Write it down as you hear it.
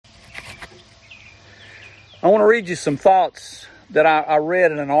I want to read you some thoughts that I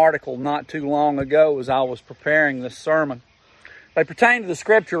read in an article not too long ago as I was preparing this sermon. They pertain to the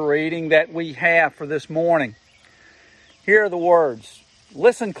scripture reading that we have for this morning. Here are the words.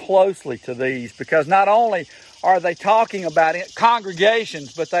 Listen closely to these, because not only are they talking about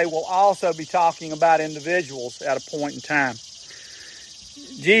congregations, but they will also be talking about individuals at a point in time.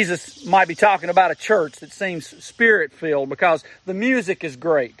 Jesus might be talking about a church that seems spirit-filled because the music is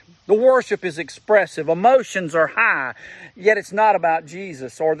great. The worship is expressive. Emotions are high. Yet it's not about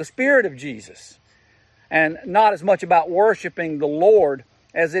Jesus or the Spirit of Jesus. And not as much about worshiping the Lord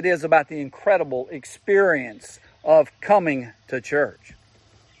as it is about the incredible experience of coming to church.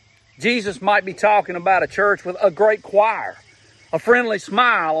 Jesus might be talking about a church with a great choir, a friendly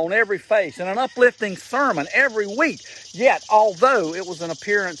smile on every face, and an uplifting sermon every week. Yet, although it was an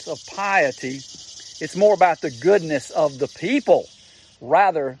appearance of piety, it's more about the goodness of the people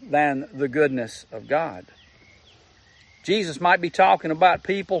rather than the goodness of God. Jesus might be talking about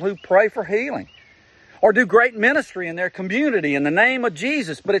people who pray for healing or do great ministry in their community in the name of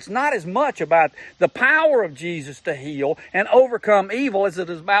Jesus, but it's not as much about the power of Jesus to heal and overcome evil as it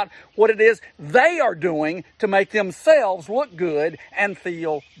is about what it is they are doing to make themselves look good and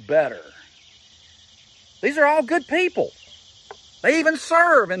feel better. These are all good people. They even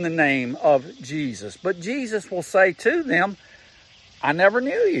serve in the name of Jesus, but Jesus will say to them, I never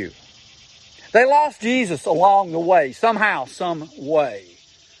knew you. They lost Jesus along the way, somehow, some way.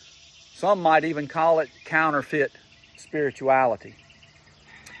 Some might even call it counterfeit spirituality.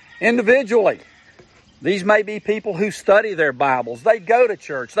 Individually, these may be people who study their Bibles. They go to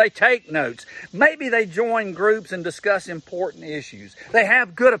church. They take notes. Maybe they join groups and discuss important issues. They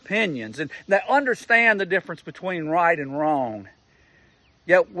have good opinions and they understand the difference between right and wrong.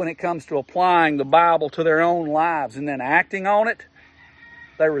 Yet when it comes to applying the Bible to their own lives and then acting on it,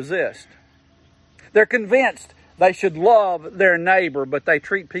 they resist. They're convinced they should love their neighbor, but they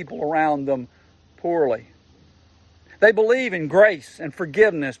treat people around them poorly. They believe in grace and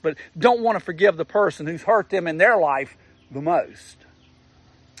forgiveness, but don't want to forgive the person who's hurt them in their life the most.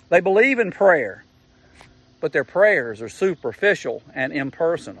 They believe in prayer, but their prayers are superficial and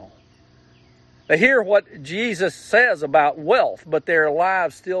impersonal. They hear what Jesus says about wealth, but their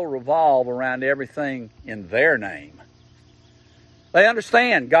lives still revolve around everything in their name. They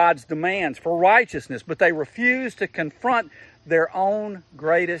understand God's demands for righteousness, but they refuse to confront their own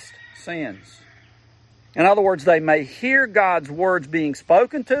greatest sins. In other words, they may hear God's words being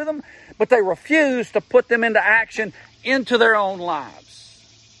spoken to them, but they refuse to put them into action into their own lives.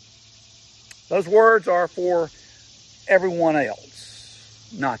 Those words are for everyone else,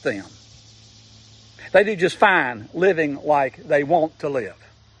 not them. They do just fine living like they want to live.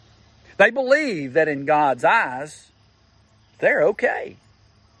 They believe that in God's eyes, they're okay.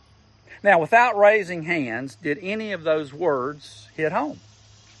 Now, without raising hands, did any of those words hit home?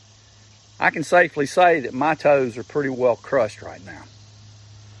 I can safely say that my toes are pretty well crushed right now.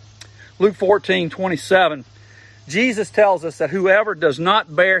 Luke 14:27, Jesus tells us that whoever does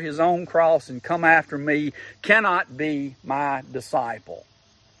not bear his own cross and come after me cannot be my disciple.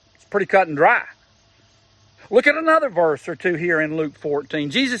 It's pretty cut and dry. Look at another verse or two here in Luke 14.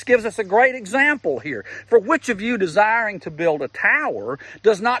 Jesus gives us a great example here. For which of you desiring to build a tower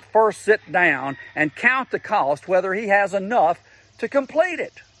does not first sit down and count the cost, whether he has enough to complete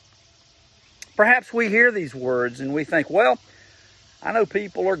it? Perhaps we hear these words and we think, well, I know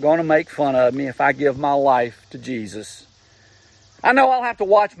people are going to make fun of me if I give my life to Jesus. I know I'll have to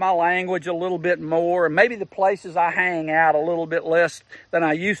watch my language a little bit more, and maybe the places I hang out a little bit less than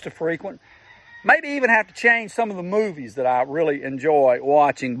I used to frequent. Maybe even have to change some of the movies that I really enjoy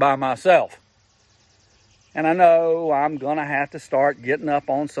watching by myself. And I know I'm going to have to start getting up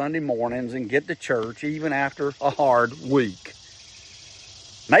on Sunday mornings and get to church even after a hard week.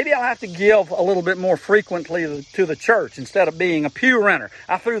 Maybe I'll have to give a little bit more frequently to the church instead of being a pew renter.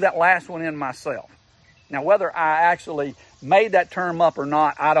 I threw that last one in myself. Now, whether I actually made that term up or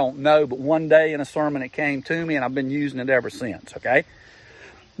not, I don't know. But one day in a sermon it came to me and I've been using it ever since, okay?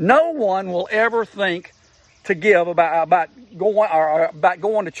 No one will ever think to give about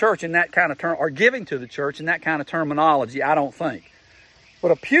going to church in that kind of term, or giving to the church in that kind of terminology, I don't think. But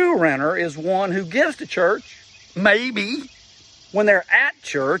a pew renter is one who gives to church, maybe, when they're at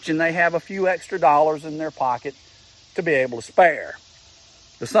church and they have a few extra dollars in their pocket to be able to spare.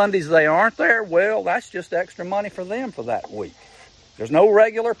 The Sundays they aren't there, well, that's just extra money for them for that week. There's no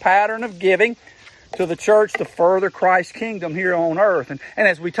regular pattern of giving to the church to further Christ's kingdom here on earth. And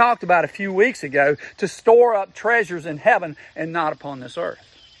as we talked about a few weeks ago, to store up treasures in heaven and not upon this earth.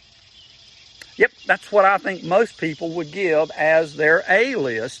 Yep, that's what I think most people would give as their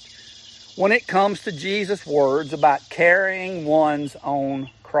A-list when it comes to Jesus' words about carrying one's own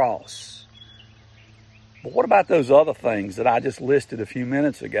cross. But what about those other things that I just listed a few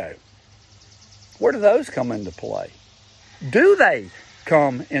minutes ago? Where do those come into play? Do they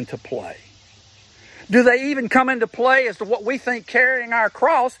come into play? Do they even come into play as to what we think carrying our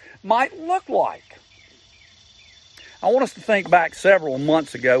cross might look like? I want us to think back several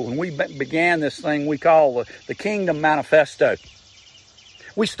months ago when we began this thing we call the Kingdom Manifesto.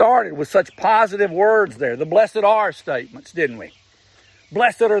 We started with such positive words there, the blessed are statements, didn't we?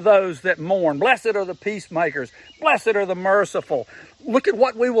 Blessed are those that mourn. Blessed are the peacemakers. Blessed are the merciful. Look at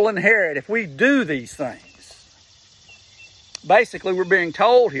what we will inherit if we do these things. Basically, we're being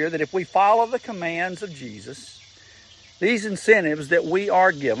told here that if we follow the commands of Jesus, these incentives that we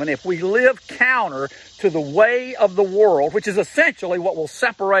are given, if we live counter to the way of the world, which is essentially what will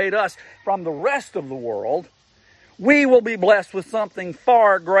separate us from the rest of the world, we will be blessed with something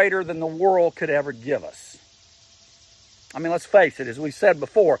far greater than the world could ever give us. I mean, let's face it, as we said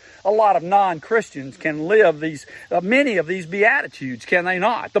before, a lot of non-Christians can live many of these Beatitudes, can they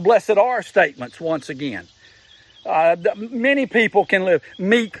not? The blessed are statements, once again. Many people can live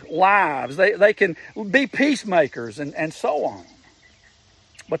meek lives. They can be peacemakers and so on.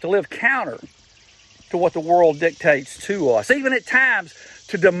 But to live counter to what the world dictates to us, even at times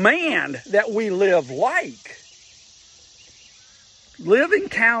to demand that we live like, living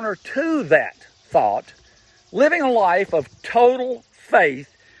counter to that thought, living a life of total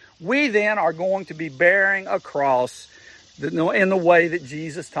faith, we then are going to be bearing a cross in the way that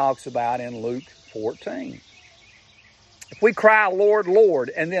Jesus talks about in Luke 14. If we cry, Lord, Lord,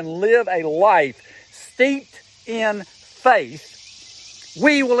 and then live a life steeped in faith,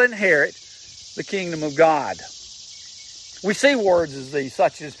 we will inherit the kingdom of God. We see words as these,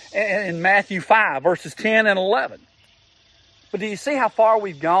 such as in Matthew 5, verses 10 and 11. But do you see how far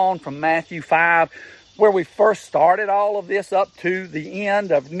we've gone from Matthew 5, where we first started all of this, up to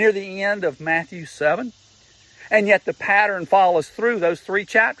near the end of Matthew 7? And yet the pattern follows through those 3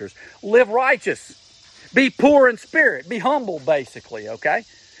 chapters. Live righteous. Be poor in spirit. Be humble, basically, okay?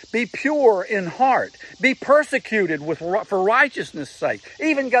 Be pure in heart. Be persecuted for righteousness' sake.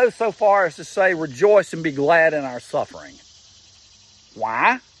 Even go so far as to say, rejoice and be glad in our suffering.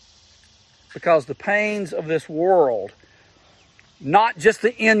 Why? Because the pains of this world, not just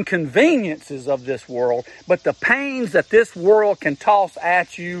the inconveniences of this world, but the pains that this world can toss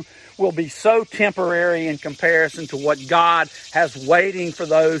at you will be so temporary in comparison to what God has waiting for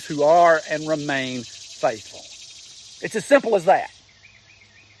those who are and remain faithful. It's as simple as that.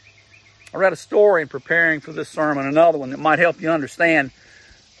 I read a story in preparing for this sermon, another one that might help you understand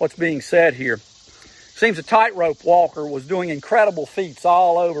what's being said here. Seems a tightrope walker was doing incredible feats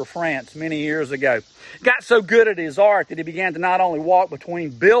all over France many years ago. Got so good at his art that he began to not only walk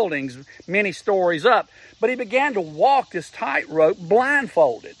between buildings many stories up, but he began to walk this tightrope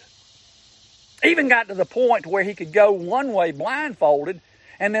blindfolded. Even got to the point where he could go one way blindfolded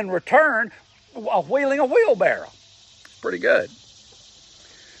and then return wheeling a wheelbarrow. It's pretty good.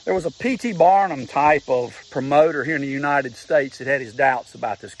 There was a P.T. Barnum type of promoter here in the United States that had his doubts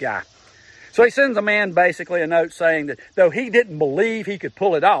about this guy. So he sends a man basically a note saying that though he didn't believe he could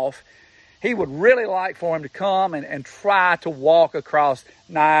pull it off, he would really like for him to come and try to walk across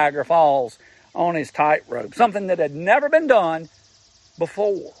Niagara Falls on his tightrope, something that had never been done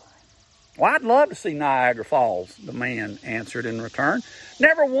before. Well, I'd love to see Niagara Falls, the man answered in return.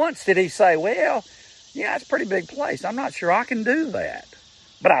 Never once did he say, well, yeah, it's a pretty big place. I'm not sure I can do that.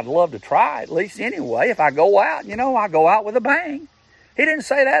 But I'd love to try at least anyway. If I go out, I go out with a bang. He didn't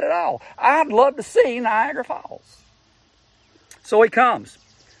say that at all. I'd love to see Niagara Falls. So he comes.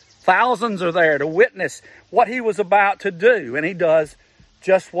 Thousands are there to witness what he was about to do. And he does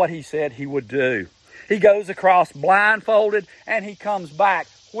just what he said he would do. He goes across blindfolded and he comes back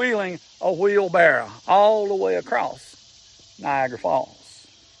wheeling a wheelbarrow all the way across Niagara Falls.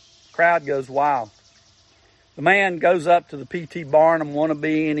 The crowd goes wild. The man goes up to the P.T. Barnum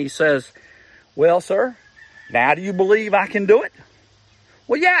wannabe and he says, well, sir, now do you believe I can do it?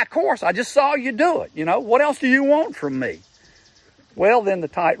 Well, yeah, of course. I just saw you do it. What else do you want from me? Well, then the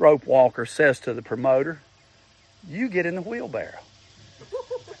tightrope walker says to the promoter, you get in the wheelbarrow.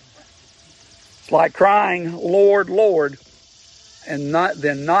 It's like crying, Lord, Lord, and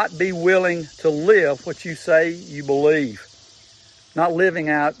not be willing to live what you say you believe. Not living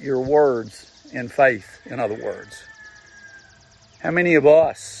out your words in faith, in other words. How many of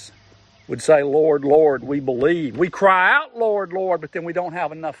us would say, Lord, Lord, we believe. We cry out, Lord, Lord, but then we don't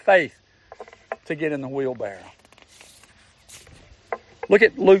have enough faith to get in the wheelbarrow. Look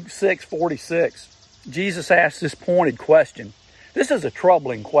at Luke 6:46. Jesus asked this pointed question. This is a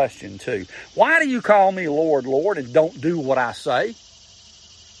troubling question too. Why do you call me Lord, Lord, and don't do what I say?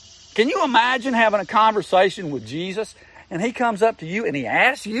 Can you imagine having a conversation with Jesus and he comes up to you and he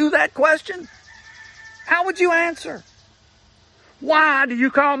asks you that question? How would you answer? Why do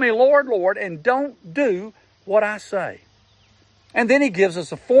you call me Lord, Lord, and don't do what I say? And then he gives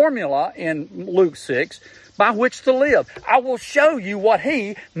us a formula in Luke 6 by which to live. I will show you what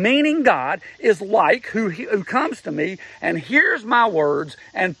he, meaning God, is like who comes to me and hears my words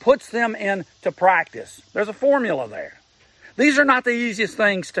and puts them into practice. There's a formula there. These are not the easiest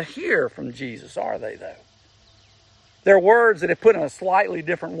things to hear from Jesus, are they, though? They're words that, if put in a slightly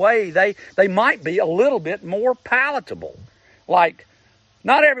different way, they might be a little bit more palatable. Like,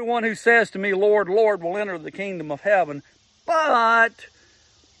 not everyone who says to me, Lord, Lord, will enter the kingdom of heaven, but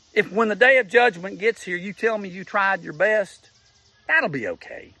if when the day of judgment gets here, you tell me you tried your best, that'll be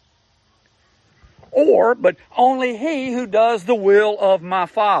okay. Or, but only he who does the will of my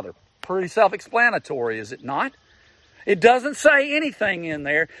Father. Pretty self-explanatory, is it not? It doesn't say anything in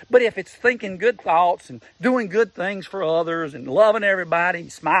there, but if it's thinking good thoughts and doing good things for others and loving everybody,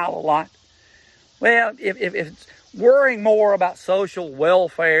 smile a lot. Well, if it's worrying more about social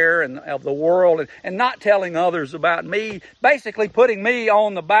welfare and of the world and not telling others about me, basically putting me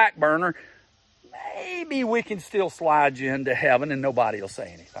on the back burner, maybe we can still slide you into heaven and nobody will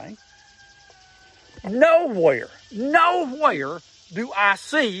say anything. Nowhere do I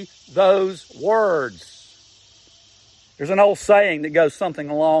see those words. There's an old saying that goes something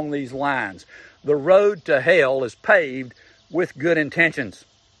along these lines. The road to hell is paved with good intentions.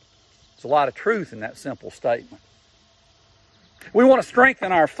 There's a lot of truth in that simple statement. We want to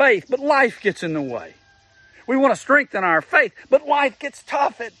strengthen our faith, but life gets in the way. We want to strengthen our faith, but life gets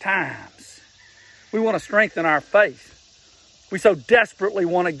tough at times. We want to strengthen our faith. We so desperately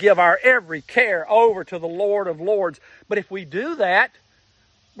want to give our every care over to the Lord of Lords. But if we do that,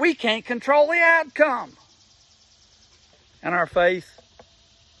 we can't control the outcome. And our faith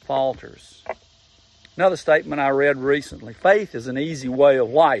falters. Another statement I read recently. Faith is an easy way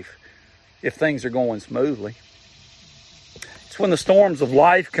of life if things are going smoothly. It's when the storms of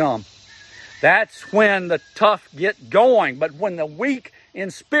life come. That's when the tough get going. But when the weak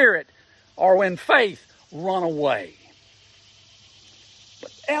in spirit or in faith run away.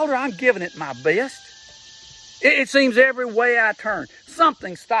 But Elder, I'm giving it my best. It seems every way I turn,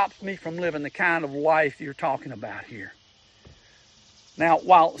 something stops me from living the kind of life you're talking about here. Now,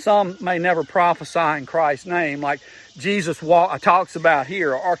 while some may never prophesy in Christ's name, like Jesus talks about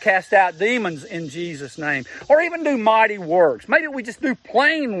here, or cast out demons in Jesus' name, or even do mighty works. Maybe we just do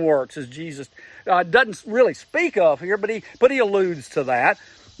plain works, as Jesus doesn't really speak of here, but he alludes to that.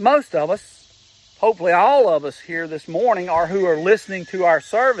 Most of us, hopefully all of us here this morning, or who are listening to our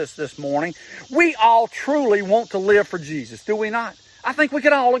service this morning, we all truly want to live for Jesus, do we not? I think we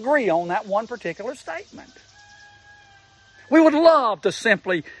could all agree on that one particular statement. We would love to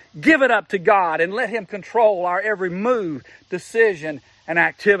simply give it up to God and let Him control our every move, decision, and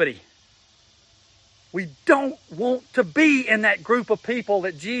activity. We don't want to be in that group of people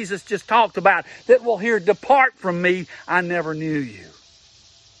that Jesus just talked about that will hear, "Depart from me, I never knew you."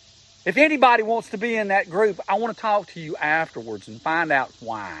 If anybody wants to be in that group, I want to talk to you afterwards and find out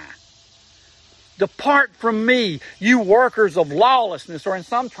why. Depart from me, you workers of lawlessness, or in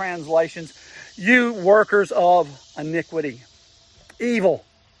some translations, you workers of iniquity, evil.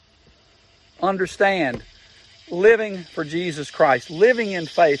 Understand, living for Jesus Christ, living in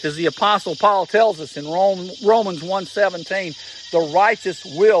faith, as the Apostle Paul tells us in Romans 1:17, the righteous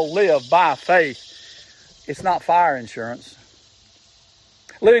will live by faith. It's not fire insurance.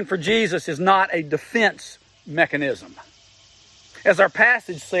 Living for Jesus is not a defense mechanism. As our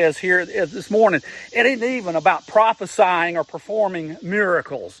passage says here this morning, it ain't even about prophesying or performing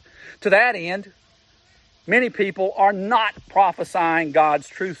miracles. To that end, many people are not prophesying God's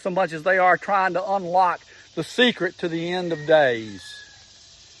truth so much as they are trying to unlock the secret to the end of days.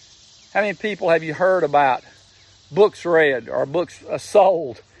 How many people have you heard about books read or books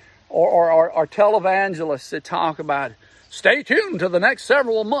sold or televangelists that talk about, stay tuned to the next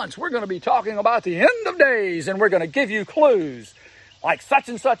several months. We're going to be talking about the end of days and we're going to give you clues. Like such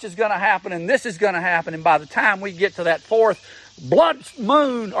and such is going to happen and this is going to happen. And by the time we get to that fourth blood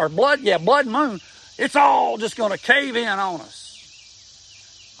moon, it's all just going to cave in on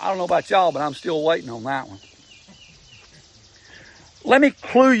us. I don't know about y'all, but I'm still waiting on that one. Let me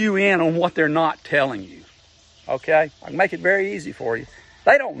clue you in on what they're not telling you. Okay? I can make it very easy for you.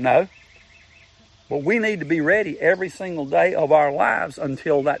 They don't know. But we need to be ready every single day of our lives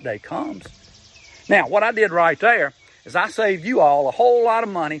until that day comes. Now, what I did right there is I saved you all a whole lot of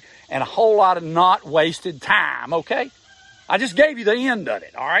money and a whole lot of not wasted time, okay? I just gave you the end of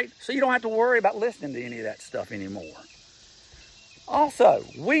it, all right? So you don't have to worry about listening to any of that stuff anymore. Also,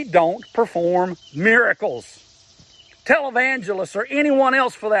 we don't perform miracles. Televangelists or anyone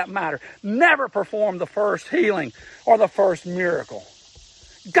else for that matter never performed the first healing or the first miracle.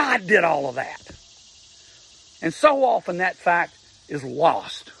 God did all of that. And so often that fact is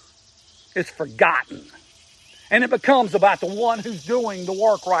lost. It's forgotten. And it becomes about the one who's doing the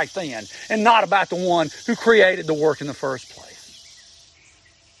work right then and not about the one who created the work in the first place.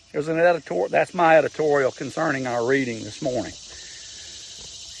 There's an editorial. That's my editorial concerning our reading this morning.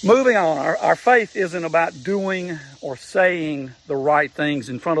 Moving on, our faith isn't about doing or saying the right things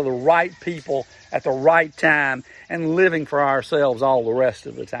in front of the right people at the right time and living for ourselves all the rest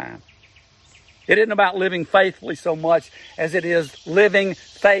of the time. It isn't about living faithfully so much as it is living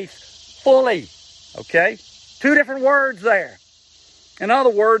faithfully. Okay? Two different words there. In other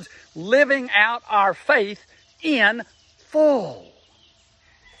words, living out our faith in full.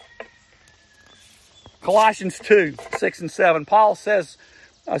 Colossians 2, 6 and 7, Paul says,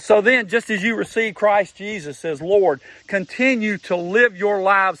 so then, just as you receive Christ Jesus as Lord, continue to live your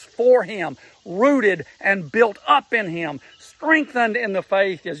lives for Him, rooted and built up in Him, strengthened in the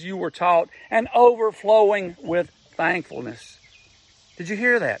faith as you were taught, and overflowing with thankfulness. Did you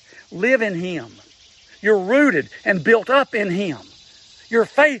hear that? Live in Him. You're rooted and built up in Him. Your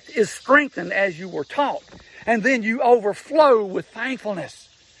faith is strengthened as you were taught, and then you overflow with thankfulness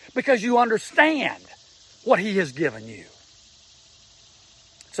because you understand what He has given you.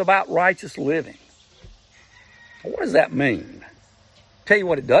 It's about righteous living. What does that mean? Tell you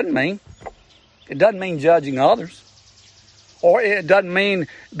what it doesn't mean. It doesn't mean judging others. Or it doesn't mean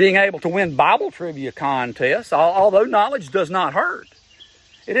being able to win Bible trivia contests, although knowledge does not hurt.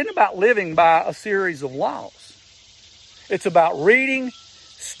 It isn't about living by a series of laws. It's about reading,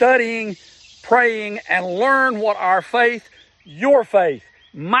 studying, praying, and learn what our faith, your faith,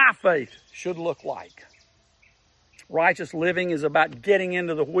 my faith should look like. Righteous living is about getting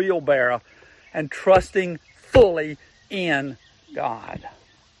into the wheelbarrow and trusting fully in God.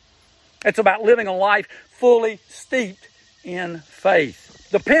 It's about living a life fully steeped in faith,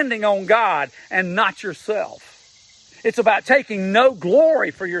 depending on God and not yourself. It's about taking no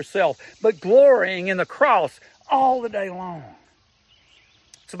glory for yourself, but glorying in the cross all the day long.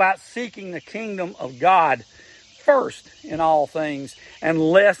 It's about seeking the kingdom of God first in all things and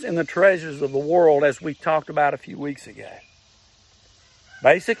less in the treasures of the world, as we talked about a few weeks ago.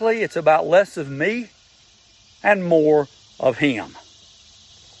 Basically, it's about less of me and more of Him.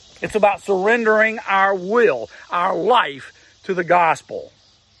 It's about surrendering our will, our life to the gospel.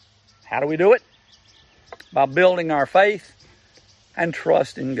 How do we do it? By building our faith and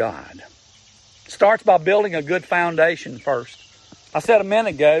trust in God. It starts by building a good foundation first. I said a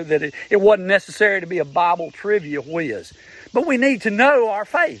minute ago that it wasn't necessary to be a Bible trivia whiz. But we need to know our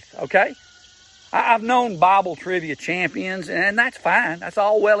faith, okay? I've known Bible trivia champions, and that's fine. That's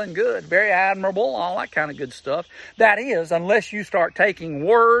all well and good. Very admirable, all that kind of good stuff. That is, unless you start taking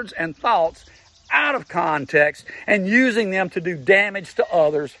words and thoughts out of context and using them to do damage to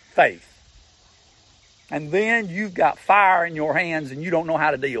others' faith. And then you've got fire in your hands and you don't know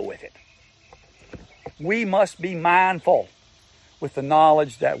how to deal with it. We must be mindful with the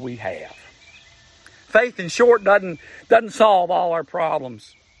knowledge that we have. Faith, in short, doesn't solve all our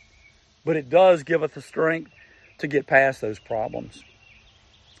problems, but it does give us the strength to get past those problems.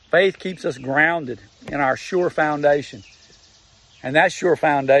 Faith keeps us grounded in our sure foundation, and that sure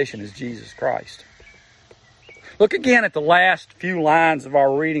foundation is Jesus Christ. Look again at the last few lines of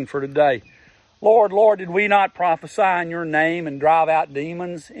our reading for today. Lord, Lord, did we not prophesy in your name and drive out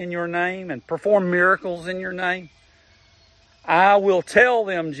demons in your name and perform miracles in your name? I will tell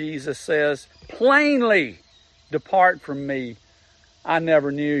them, Jesus says, plainly, depart from me. I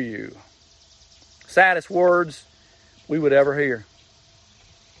never knew you. Saddest words we would ever hear.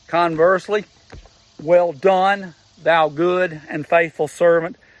 Conversely, well done, thou good and faithful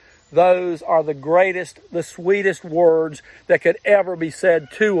servant. Those are the greatest, the sweetest words that could ever be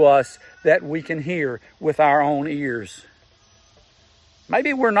said to us that we can hear with our own ears.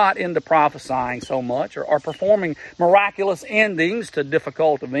 Maybe we're not into prophesying so much or performing miraculous endings to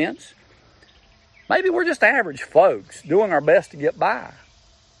difficult events. Maybe we're just average folks doing our best to get by.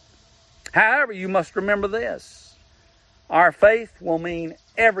 However, you must remember this. Our faith will mean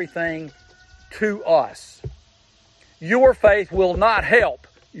everything to us. Your faith will not help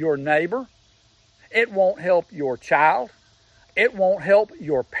your neighbor. It won't help your child. It won't help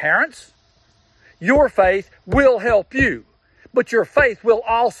your parents. Your faith will help you. But your faith will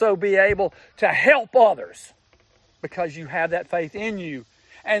also be able to help others because you have that faith in you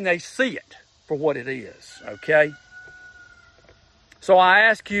and they see it for what it is, okay? So I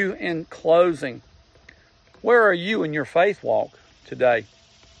ask you in closing, where are you in your faith walk today?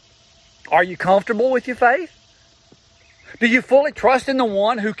 Are you comfortable with your faith? Do you fully trust in the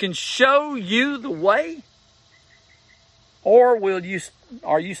one who can show you the way? Or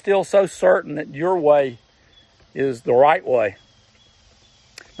are you still so certain that your way is the right way?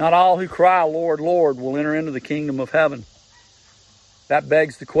 Not all who cry, Lord, Lord, will enter into the kingdom of heaven. That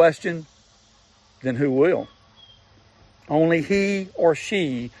begs the question, then who will? Only he or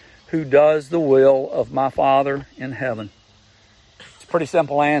she who does the will of my Father in heaven. It's a pretty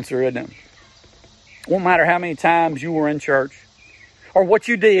simple answer, isn't it? It won't matter how many times you were in church or what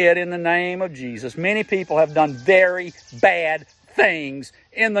you did in the name of Jesus. Many people have done very bad things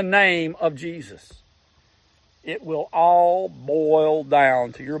in the name of Jesus. It will all boil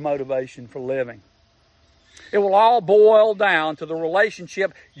down to your motivation for living. It will all boil down to the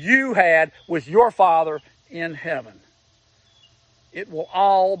relationship you had with your Father in heaven. It will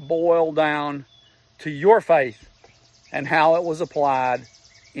all boil down to your faith and how it was applied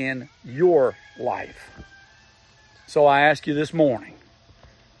in your life. So I ask you this morning,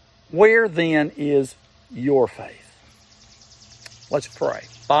 where then is your faith? Let's pray.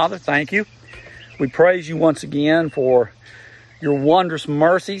 Father, thank you. We praise you once again for your wondrous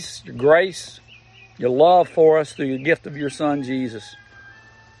mercies, your grace, your love for us through the gift of your Son, Jesus.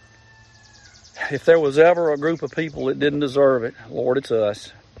 If there was ever a group of people that didn't deserve it, Lord, it's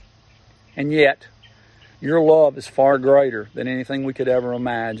us. And yet, your love is far greater than anything we could ever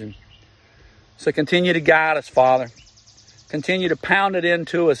imagine. So continue to guide us, Father. Continue to pound it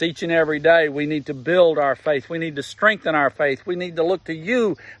into us each and every day. We need to build our faith. We need to strengthen our faith. We need to look to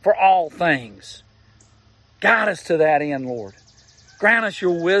you for all things. Guide us to that end, Lord. Grant us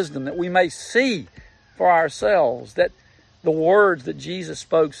your wisdom that we may see for ourselves that the words that Jesus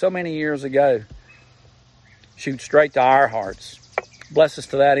spoke so many years ago shoot straight to our hearts. Bless us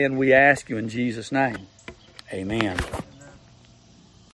to that end, we ask you in Jesus' name. Amen.